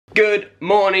Good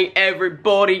morning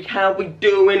everybody, how we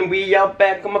doing? We are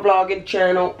back on my vlogging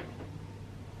channel.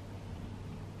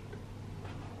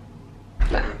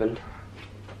 That happened.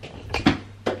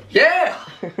 Yeah!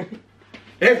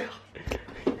 Yeah!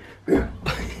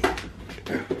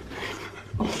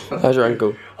 How's your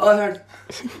ankle? Oh, it hurts.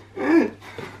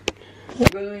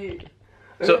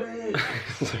 So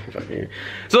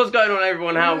what's going on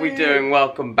everyone, how are we doing?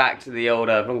 Welcome back to the old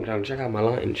vlog. Check out my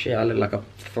lighting, shit, I look like a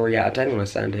 3 out of 10 when I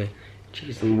stand here.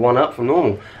 Jeez, I'm 1 up from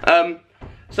normal.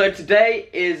 So today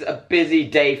is a busy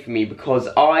day for me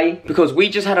because we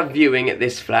just had a viewing at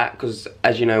this flat, because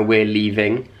as you know we're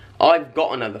leaving. I've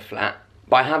got another flat,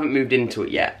 but I haven't moved into it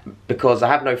yet because I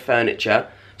have no furniture.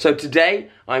 So today,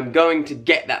 I'm going to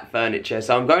get that furniture.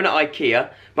 So I'm going to IKEA,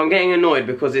 but I'm getting annoyed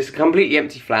because it's a completely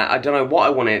empty flat. I don't know what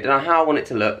I want it, I don't know how I want it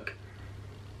to look.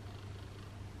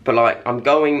 But like, I'm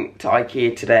going to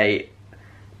IKEA today,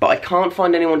 but I can't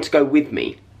find anyone to go with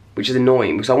me, which is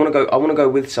annoying because I want to go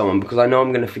with someone because I know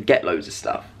I'm going to forget loads of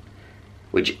stuff,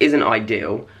 which isn't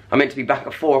ideal. I'm meant to be back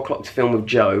at 4 o'clock to film with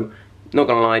Joe. Not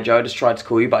gonna lie, Joe, I just tried to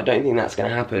call you, but I don't think that's gonna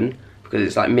happen because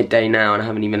it's like midday now and I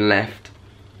haven't even left.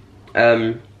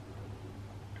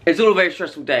 It's all a very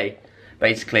stressful day,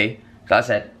 basically. Like I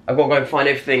said, I've got to go and find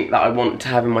everything that I want to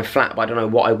have in my flat, but I don't know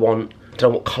what I want. I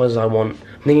don't know what colours I want.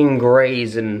 I'm thinking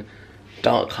greys and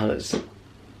dark colours.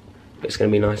 But it's going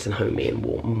to be nice and homey and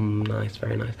warm. Nice,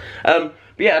 very nice. But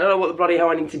yeah, I don't know what the bloody hell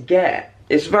I need to get.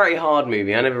 It's very hard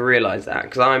moving, I never realised that.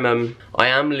 Because I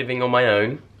am living on my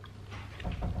own.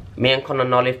 Me and Connor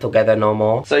not live together no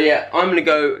more. So yeah, I'm going to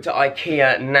go to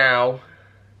IKEA now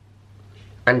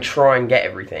and try and get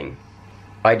everything.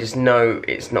 I just know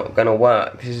it's not gonna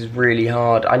work. This is really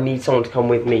hard. I need someone to come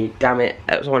with me. Damn it.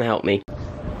 Someone help me.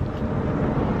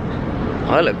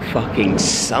 I look fucking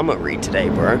summery today,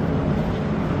 bro.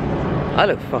 I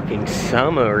look fucking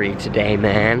summery today,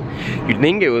 man. You'd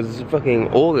think it was fucking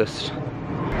August.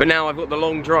 But now I've got the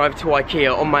long drive to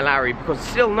IKEA on my Larry because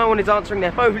still no one is answering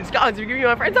their phones. Guys, if you give me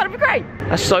my friends, that'd be great.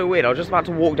 That's so weird. I was just about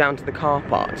to walk down to the car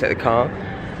park, take the car.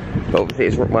 But obviously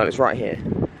it's right here.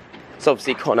 So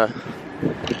obviously Connor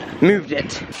moved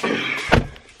it.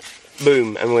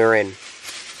 Boom, and we're in.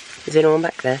 Is anyone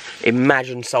back there?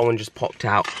 Imagine someone just popped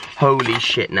out. Holy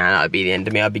shit, now that would be the end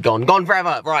of me. I'd be gone. Gone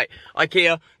forever. Right,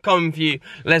 IKEA, coming for you.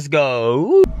 Let's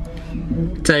go.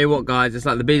 Tell you what, guys, it's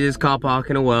like the busiest car park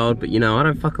in the world, but you know, I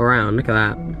don't fuck around. Look at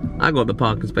that. I got the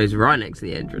parking space right next to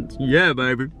the entrance. Yeah,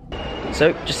 baby.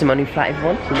 So, just in my new flat,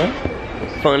 everyone, you know?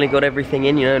 Finally got everything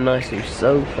in, you know, nice new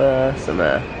sofa, some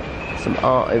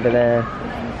art over there.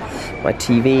 My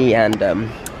TV and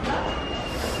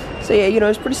so yeah, you know,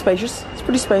 it's pretty spacious. It's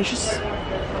pretty spacious.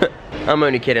 I'm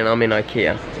only kidding, I'm in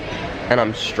IKEA and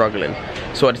I'm struggling.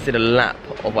 So I just did a lap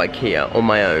of IKEA on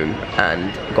my own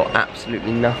and got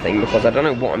absolutely nothing because I don't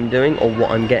know what I'm doing or what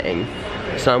I'm getting.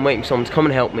 So I'm waiting for someone to come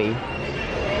and help me.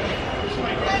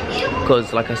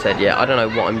 Because like I said, yeah, I don't know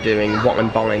what I'm doing, what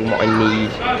I'm buying, what I need.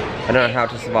 I don't know how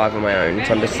to survive on my own.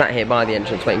 So I'm just sat here by the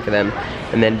entrance waiting for them,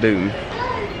 and then boom,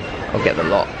 I'll get the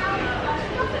lot.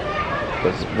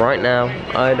 Because right now,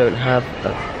 I don't have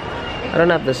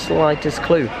the slightest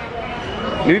clue.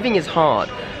 Moving is hard.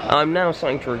 I'm now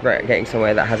starting to regret getting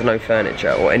somewhere that has no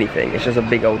furniture or anything. It's just a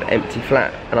big old empty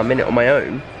flat, and I'm in it on my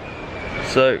own.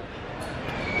 So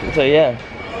yeah,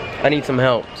 I need some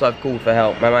help. So I've called for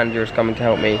help. My manager is coming to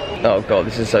help me. Oh god,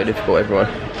 this is so difficult, everyone.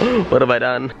 What have I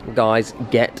done? Guys,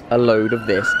 get a load of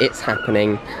this. It's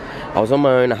happening. I was on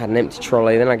my own, I had an empty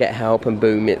trolley, then I get help and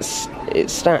boom, it's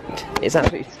stacked. It's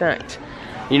absolutely stacked.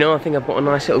 You know, I think I've got a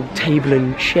nice little table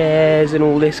and chairs and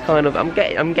all this kind of, I'm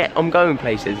going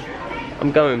places.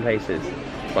 I'm going places.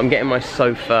 I'm getting my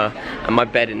sofa and my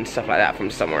bed and stuff like that from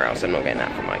somewhere else. I'm not getting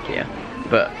that from IKEA.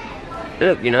 But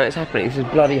look, you know, it's happening. This is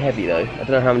bloody heavy though. I don't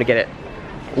know how I'm gonna get it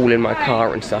all in my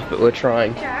car and stuff, but we're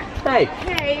trying. Hey.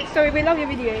 Hey, sorry, we love your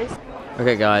videos.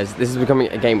 Okay guys, this is becoming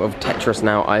a game of Tetris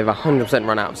now. I've 100%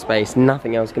 run out of space.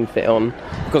 Nothing else can fit on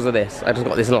because of this. I just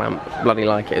got this lamp. Bloody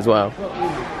like it as well.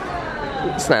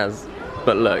 Snaz.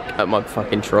 But look at my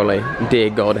fucking trolley. Dear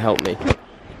God, help me.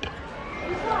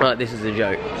 Right, this is a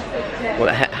joke. What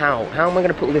the heck? How am I going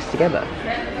to put all this together?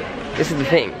 This is the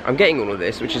thing. I'm getting all of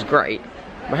this, which is great.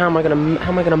 But how am I going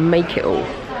to make it all?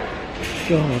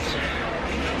 God.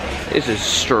 This is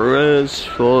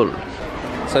stressful.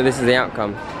 So this is the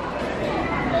outcome.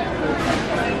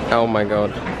 Oh my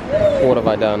god, what have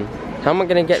I done? How am I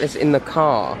gonna get this in the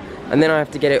car? And then I have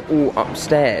to get it all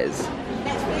upstairs.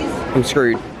 I'm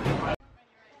screwed.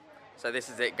 So this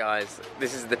is it guys,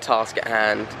 this is the task at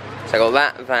hand. So I got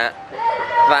that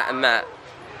and that.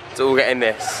 To all get in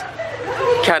this.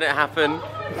 Can it happen?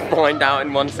 Find out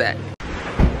in 1 sec.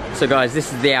 So guys,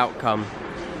 this is the outcome.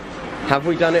 Have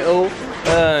we done it all?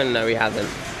 No, we haven't.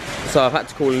 So I've had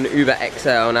to call an Uber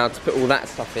XL now to put all that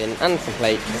stuff in and some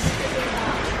plates.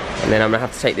 And then I'm gonna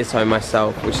have to take this home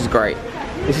myself, which is great.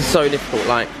 This is so difficult,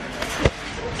 like,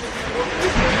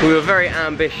 we were very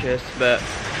ambitious, but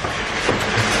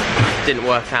it didn't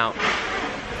work out.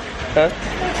 Huh?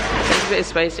 There's a bit of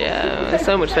space, yeah, there's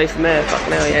so much space in there, fuck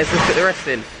now, yeah, let's just put the rest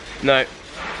in. No.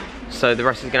 So the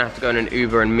rest is gonna have to go in an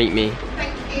Uber and meet me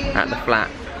at the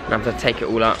flat. And I'm gonna have to take it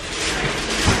all up.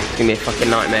 It's gonna be a fucking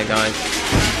nightmare, guys.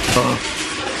 Oh.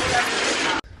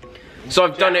 So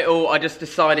I've done it all. I just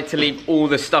decided to leave all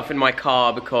the stuff in my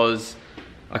car because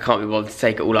I can't be bothered to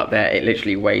take it all up there. It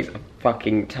literally weighs a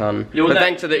fucking ton. But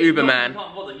thanks to the Uber man.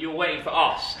 You're waiting for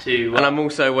us to... And I'm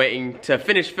also waiting to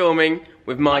finish filming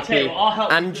with Mikey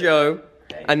and Joe.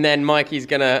 And then Mikey's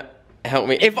gonna help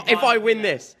me. If I win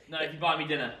this. No, if you buy me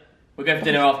dinner. We'll go for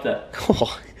dinner after.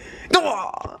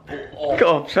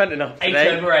 God, I've spent enough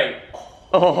today. 8/8.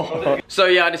 Oh. So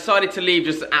yeah, I decided to leave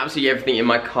just absolutely everything in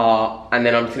my car, and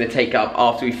then I'm just gonna take it up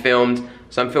after we filmed.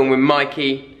 So I'm filming with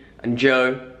Mikey and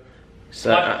Joe.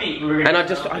 So and I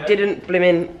didn't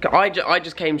blimmin'. I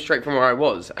just came straight from where I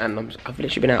was, and I've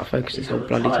literally been out of focus this whole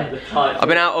bloody time. I've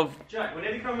been out of. Jack,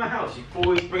 whenever you come to my house, you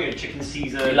always bring a chicken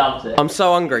Caesar. He loves it. I'm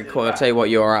so hungry, Coy. I'll tell you what,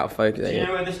 you are out of focus. Do you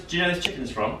know where this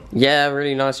chicken's from? Yeah,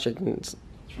 really nice chickens.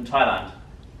 It's from Thailand.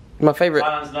 My favourite.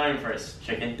 Thailand's known for its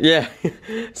chicken. Yeah,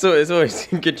 so it's always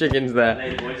good chickens there.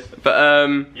 Hey, boys. But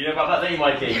you know about that, don't you,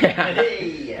 Mikey? Yeah.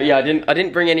 But yeah, I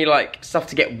didn't bring any like stuff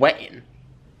to get wet in,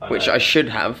 which I should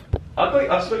have.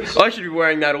 I should be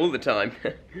wearing that all the time.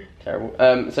 Terrible.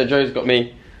 So Joe's got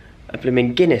me a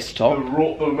blooming Guinness top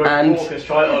and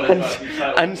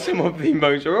some of the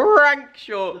most rank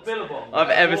shorts I've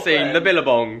ever seen. The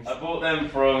Billabongs. I bought them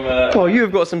from. Oh,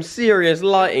 you've got some serious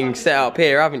lighting set up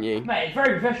here, haven't you? Mate, it's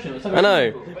very professional. It's like I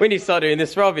know. We need to start doing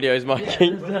this for our videos,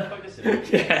 Mikey.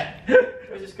 Yeah.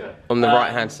 Where's this go? On the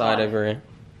right hand side over here.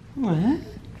 Where?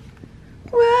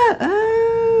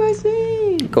 Oh, I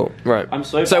see. Cool. Right.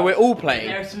 So we're all playing.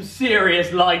 There's some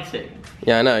serious lighting.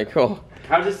 Yeah, I know. Cool.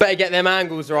 Better get them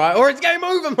angles right, or it's game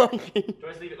over, Mikey. Do I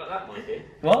just leave it like that, Mikey?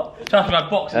 What? Trust me, my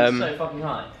box is so fucking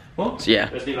high. What? So yeah.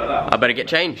 Just leave it like that. I better get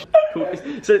changed. Cool.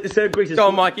 So Greece. Go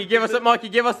on, Mikey. Give us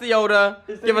the older.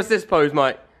 Give us this pose,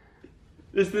 Mike.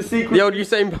 This is the sequel. The old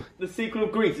Usain. The sequel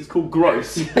of Greece is called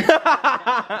Gross.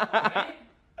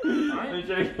 I'm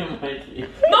joking, Mikey.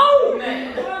 No,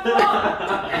 man!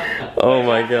 Oh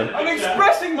my god. I'm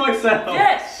expressing myself.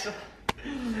 Yes.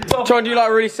 Try and do like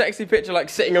a really sexy picture, like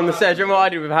sitting on the stairs. Remember what I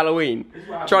did with Halloween?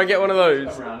 Try and get one of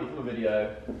those. Around, a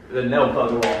video, the nail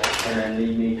plug off, and then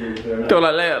leave me to Go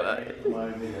like later. my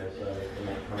own video, so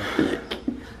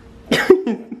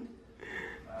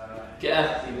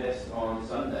Get see this on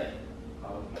Sunday.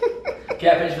 a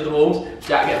finish for the walls.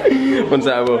 Jack, get a finish for the walls. One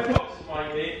second, I will.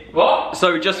 What?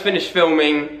 So we just finished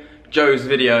filming Joe's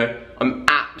video. I'm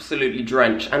absolutely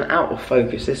drenched and out of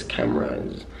focus. This camera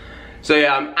is. So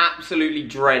yeah, I'm absolutely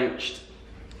drenched.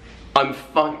 I'm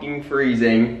fucking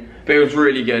freezing. But it was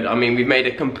really good. I mean, we've made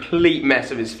a complete mess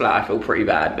of his flat. I feel pretty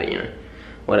bad, but you know,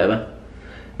 whatever.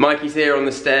 Mikey's here on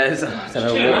the stairs. I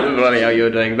don't know what the bloody hell you're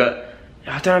doing, but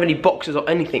I don't have any boxes or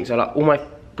anything. So like all my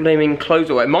blaming clothes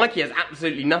away. Mikey has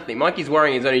absolutely nothing. Mikey's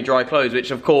wearing his only dry clothes,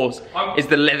 which of course is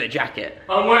the leather jacket.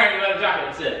 I'm wearing a leather jacket,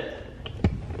 that's it.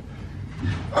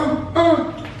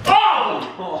 Oh!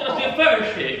 Just a photo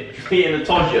shoot. Be in the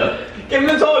Todger. Give him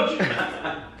the Todge.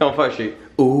 Come on, photo shoot.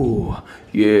 Ooh,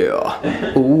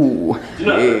 yeah. Ooh,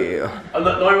 yeah.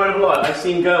 No word of lie, I've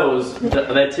seen girls,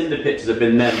 their Tinder pictures have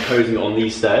been them posing on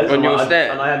these stairs. On your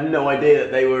stair? And I had no idea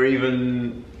that they were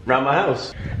even around my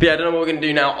house. But yeah, I don't know what we're gonna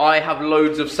do now. I have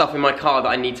loads of stuff in my car that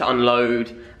I need to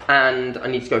unload, and I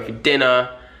need to go for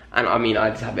dinner, and I mean, I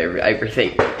just have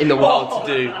everything in the world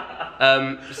to do.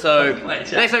 So,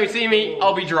 next time you see me,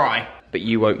 I'll be dry. But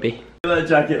you won't be. Leather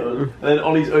jacket on, and then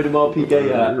Ollie's Audemars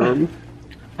Piguet hat.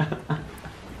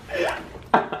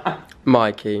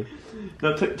 Mikey.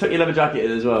 No, took your leather jacket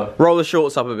in as well. Roll the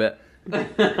shorts up a bit.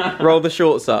 Roll the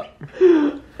shorts up.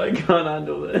 I can't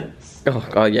handle this. Oh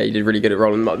god, yeah, you did really good at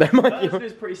rolling them up there, Mikey. That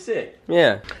is pretty sick.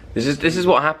 Yeah. This is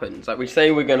what happens. Like we say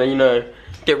we're gonna, you know,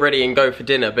 get ready and go for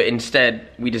dinner, but instead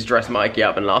we just dress Mikey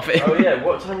up and laugh at him. Oh yeah,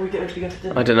 what time are we getting to go for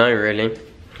dinner? I don't know really.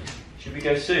 Should we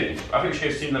go soon? I think we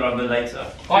should go sooner rather than later.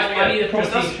 I need a proper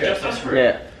Just t-shirt. us three.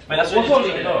 Yeah. Mate, that's What's what wrong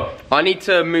it's with just it? I need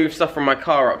to move stuff from my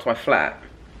car up to my flat.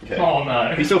 Okay. Oh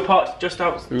no. We still parked just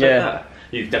out. Yeah.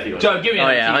 You've definitely got Joe, give me a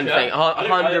Oh yeah, t-shirt.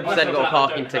 100% got a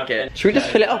parking ticket. Should we just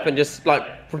fill it up and just like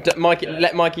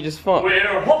let Mikey just fart?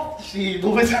 We're off, she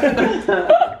boys.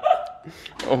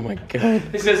 Oh my god.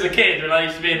 This is as a kid when I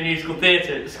used to be in musical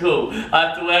theatre at school. I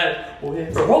have to wear.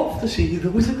 We're off to see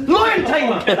the wizard. Lion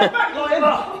tamer! Get back,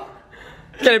 lion!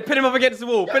 Get him, pin him up against the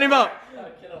wall, pin him up!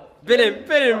 Pin him.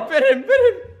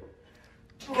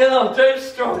 Get off,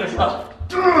 Joe's strong enough.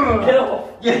 Get off.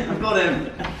 Yeah, I've got him.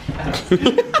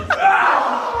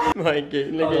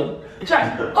 Mikey, look at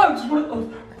Jack, I just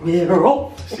want. We're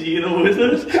off to see the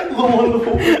wizard. The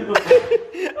wonderful wizard.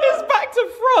 It's back to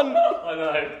front!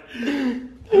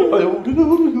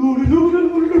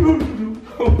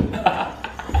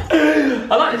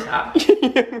 I like this hat.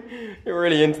 You're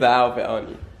really into the outfit, aren't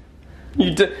you?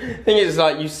 You thing is,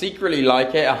 like, you secretly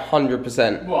like it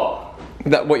 100%. What?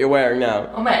 That what you're wearing now.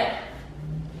 Oh, mate.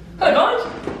 Hello, guys.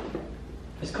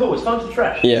 It's cool, it's funky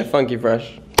fresh. Yeah, funky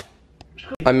fresh.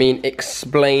 I mean,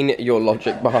 explain your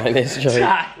logic behind this, Joe.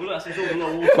 Jack. Well, that's all the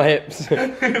long water. My hips.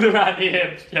 Look at the roundy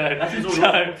hips, Joe.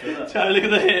 Joe, look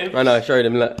at the hips. I know, I showed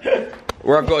him, look.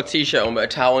 Where I've got a t-shirt on but a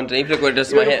towel underneath, look what it does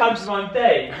to my hips. Pantomime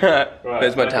day.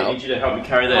 There's my towel. I need you to help me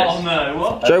carry this. Oh no,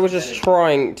 what? Joe was just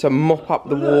trying to mop up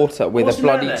the water with What's a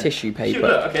bloody there then? tissue Look, paper.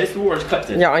 okay, this water is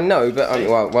collected. Yeah, I know, but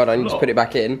well, I need to put it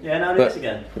back in. Yeah, now do But- this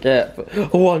again. Yeah,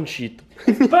 but, one sheet.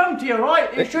 Bounty,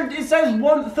 alright? It says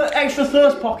one extra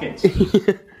thirst pockets.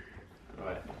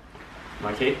 Right.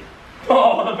 Mikey?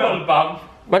 Oh, I felt a bump.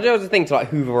 Imagine there was a thing to like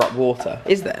hoover up water.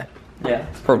 Is there? Yeah.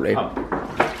 Probably.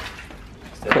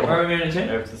 Where are we moving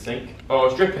to? Over to the sink. Oh,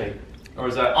 it's dripping. Or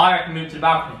is that? I reckon move to the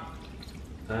balcony.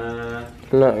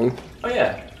 No. Oh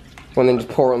yeah. Well, then just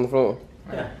pour it on the floor.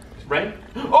 Yeah. It's rain.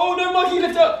 Oh no, Mikey,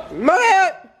 lift up! Mikey!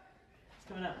 It's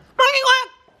coming out.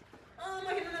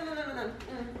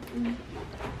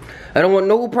 I don't want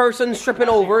no persons tripping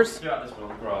overs. Do out this one on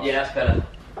the grass. Yeah, that's better.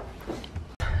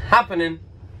 Happening.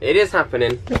 It is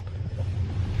happening.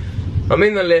 I'm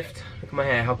in the lift. Look at my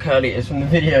hair, how curly it is from the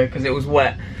video because it was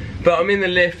wet. But I'm in the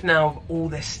lift now with all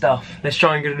this stuff. Let's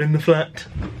try and get it in the flat.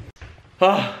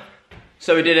 Oh,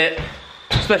 so we did it.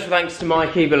 Special thanks to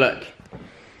Mikey, but look.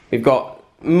 We've got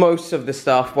most of the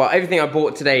stuff. Well, everything I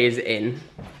bought today is in,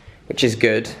 which is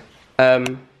good. She's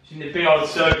in the big old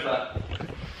sofa.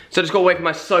 So I just got to wait for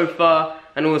my sofa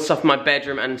and all the stuff in my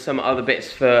bedroom and some other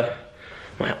bits for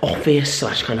my office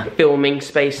slash kind of filming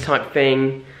space type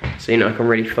thing. So, you know, I can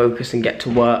really focus and get to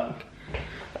work.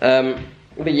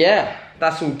 But yeah,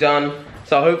 that's all done.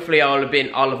 So hopefully I'll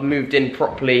have moved in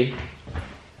properly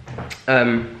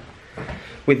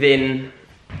within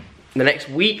the next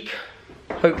week.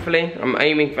 Hopefully, I'm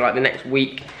aiming for like the next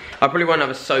week. I probably won't have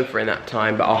a sofa in that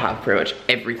time, but I'll have pretty much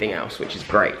everything else, which is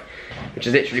great. Which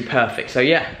is literally perfect, so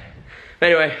yeah.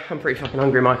 Anyway, I'm pretty fucking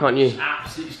hungry, Mike, aren't you?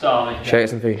 Absolutely starving. Show you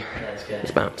some food. Yeah, let's go.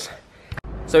 Let's bounce.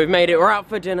 So we've made it, we're out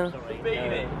for dinner.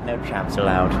 No chaps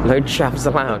allowed. No chaps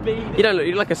allowed. You don't look,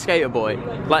 you look like a skater boy.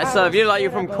 Like a surfer, you look like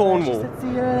you're from Cornwall. See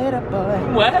you later,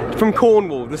 boy. Where? From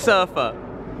Cornwall, the surfer.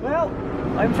 Well,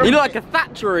 I'm from. You look like a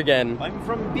Thatcher again. I'm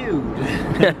from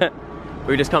Bude.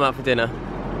 We just come out for dinner.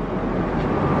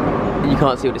 You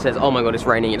can't see what it says. Oh my god, it's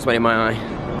raining, it's wet in my eye.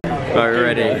 Right, we're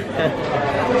ready.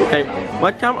 Hey,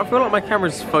 I feel like my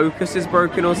camera's focus is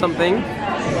broken or something.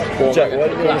 Jack, why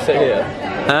did you want to sit here?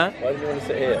 Huh? Why did you want to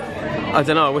sit here? I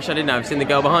don't know, I wish I didn't have seen the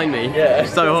girl behind me. Yeah.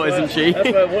 She's so hot, isn't she?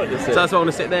 That's where I wanted to sit. So that's why I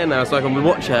want to sit there now, so I can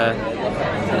watch her.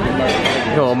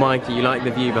 Oh, Mikey, you like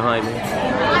the view behind me.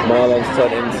 Marlon's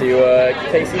turned into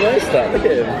Casey Neistat, look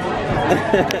at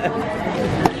him.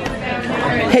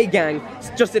 Hey gang,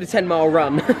 just did a 10-mile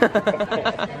run.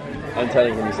 I'm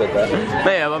telling him you said that.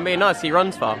 Mate, I'm being nice, he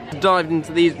runs far. Dived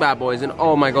into these bad boys and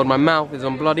oh my god, my mouth is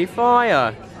on bloody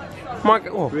fire.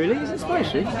 Oh. Really? Is it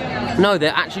spicy? No,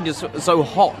 they're actually just so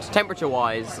hot,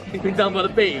 temperature-wise. You've been done by the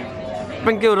bean.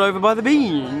 Been killed over by the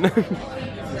bean.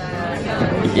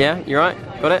 Yeah, you right?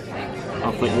 Got it?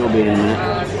 I'll flick your bean in a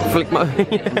minute. Flick my...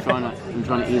 I'm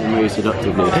trying to eat them really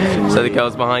seductively. So the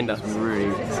girl's behind us.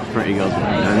 Really pretty girls. No.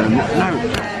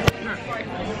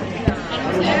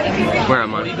 Where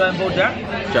am I? Are you going for, Jack?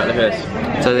 Jack, look at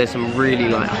this. So there's some really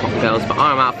like hot girls, but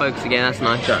I'm out of focus again, that's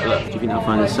nice. Jack, look. Do you think I'll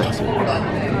find this sexy?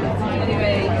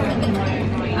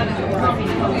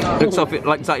 Looks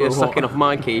like it's like you're sucking off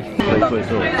Mikey.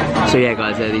 So yeah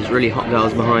guys, there are these really hot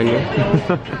girls behind me.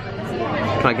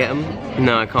 Can I get them?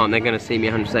 No, I can't. They're going to see me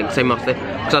 100%. They must,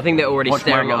 because I think they're already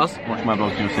staring at us. Watch my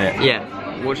vlog, you'll see it.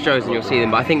 Yeah, watch Joe's and you'll see them.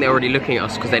 But I think they're already looking at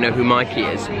us because they know who Mikey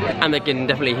is, and they can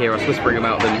definitely hear us whispering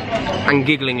about them and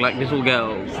giggling like little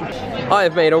girls. I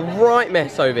have made a right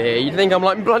mess over here. You'd think I'm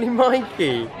like bloody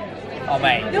Mikey. Oh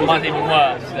mate, mine's even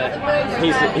worse.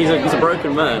 He's a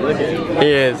broken man. Look at him.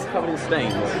 He is. Covered in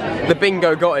stains. The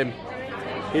bingo got him.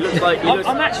 He looks like.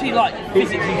 I'm actually like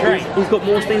physically drained. He's got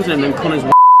more stains in him than Connor's.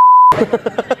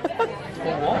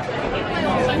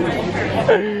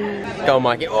 Go on,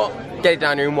 Mikey. Oh, get it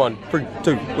down here in 1, 3,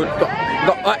 2,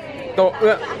 go.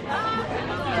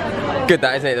 Good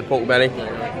that, isn't it, the pork belly?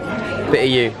 Bit of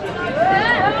you.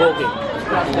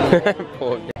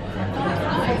 Porky.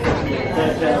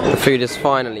 The food is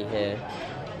finally here.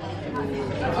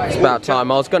 It's about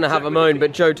time. I was going to have a moan,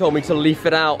 but Joe told me to leaf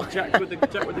it out. Jack with the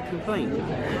complaint.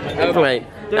 Complaint.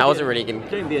 That wasn't really good.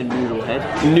 Don't be a noodle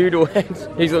head. Noodle head?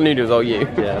 Who's got noodles? Oh, you?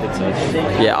 Yeah, I think so.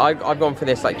 Yeah, I've gone for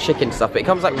this like chicken stuff, but it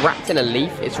comes like wrapped in a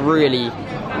leaf. It's really,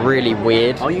 really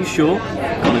weird. Are you sure?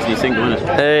 Honestly, single, isn't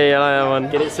it? Hey, hello everyone.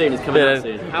 Get it soon, it's coming out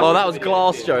soon. Oh, that was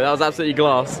glass, Joe. That was absolutely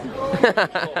glass.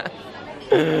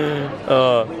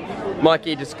 Oh,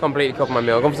 Mikey just completely copied my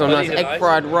meal. I've gone for some nice egg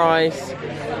fried rice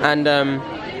and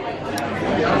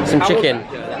some chicken.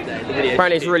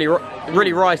 Apparently it's really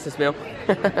rice, this meal.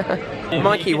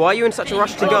 Mikey, why are you in such a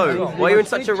rush to go? Why are you in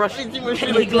such a rush?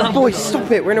 Boy,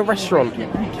 stop it, we're in a restaurant.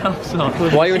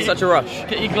 Why are you in such a rush?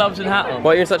 Get your gloves and hat on.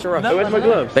 Why are you in such a rush? Where's my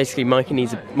gloves? Basically, Mikey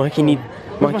needs a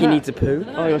poo.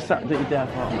 Oh, you're sat at your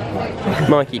dad.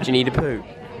 Mikey, do you need a poo?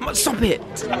 Stop it!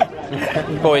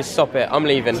 Boys, stop it. I'm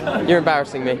leaving. You're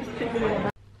embarrassing me.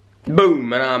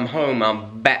 Boom, and I'm home.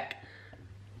 I'm back.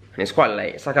 And it's quite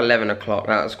late. It's like 11 o'clock.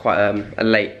 That's quite a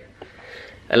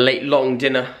late long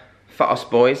dinner for us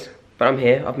boys. But I'm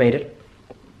here. I've made it.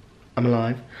 I'm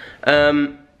alive.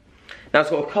 Now I've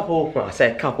got a couple. Well, I say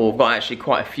a couple. I've got actually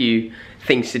quite a few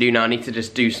things to do now. I need to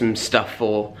just do some stuff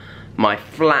for my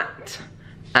flat.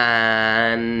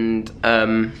 And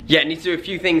yeah, I need to do a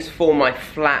few things for my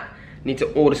flat. Need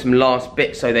to order some last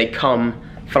bits so they come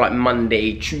for like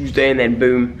Monday, Tuesday, and then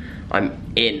boom, I'm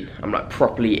in. I'm like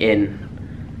properly in.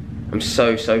 I'm so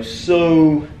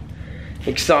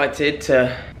excited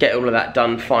to get all of that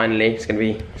done finally. It's gonna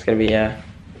be a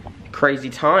crazy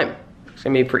time. It's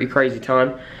gonna be a pretty crazy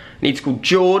time. I need to call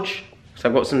George, so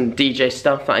I've got some DJ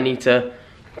stuff that I need to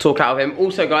talk out of him.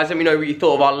 Also, guys, let me know what you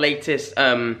thought of our latest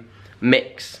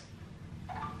mix.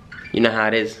 You know how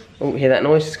it is. Oh, hear that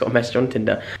noise? It's got a message on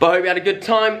Tinder. But I hope you had a good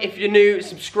time. If you're new,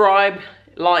 subscribe,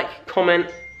 like, comment,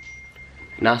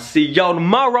 and I'll see y'all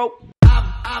tomorrow.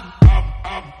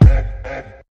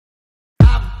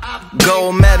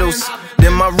 Gold medals,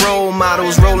 then my role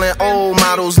models, rolling old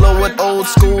models, lowered old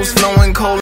schools, flowing cold.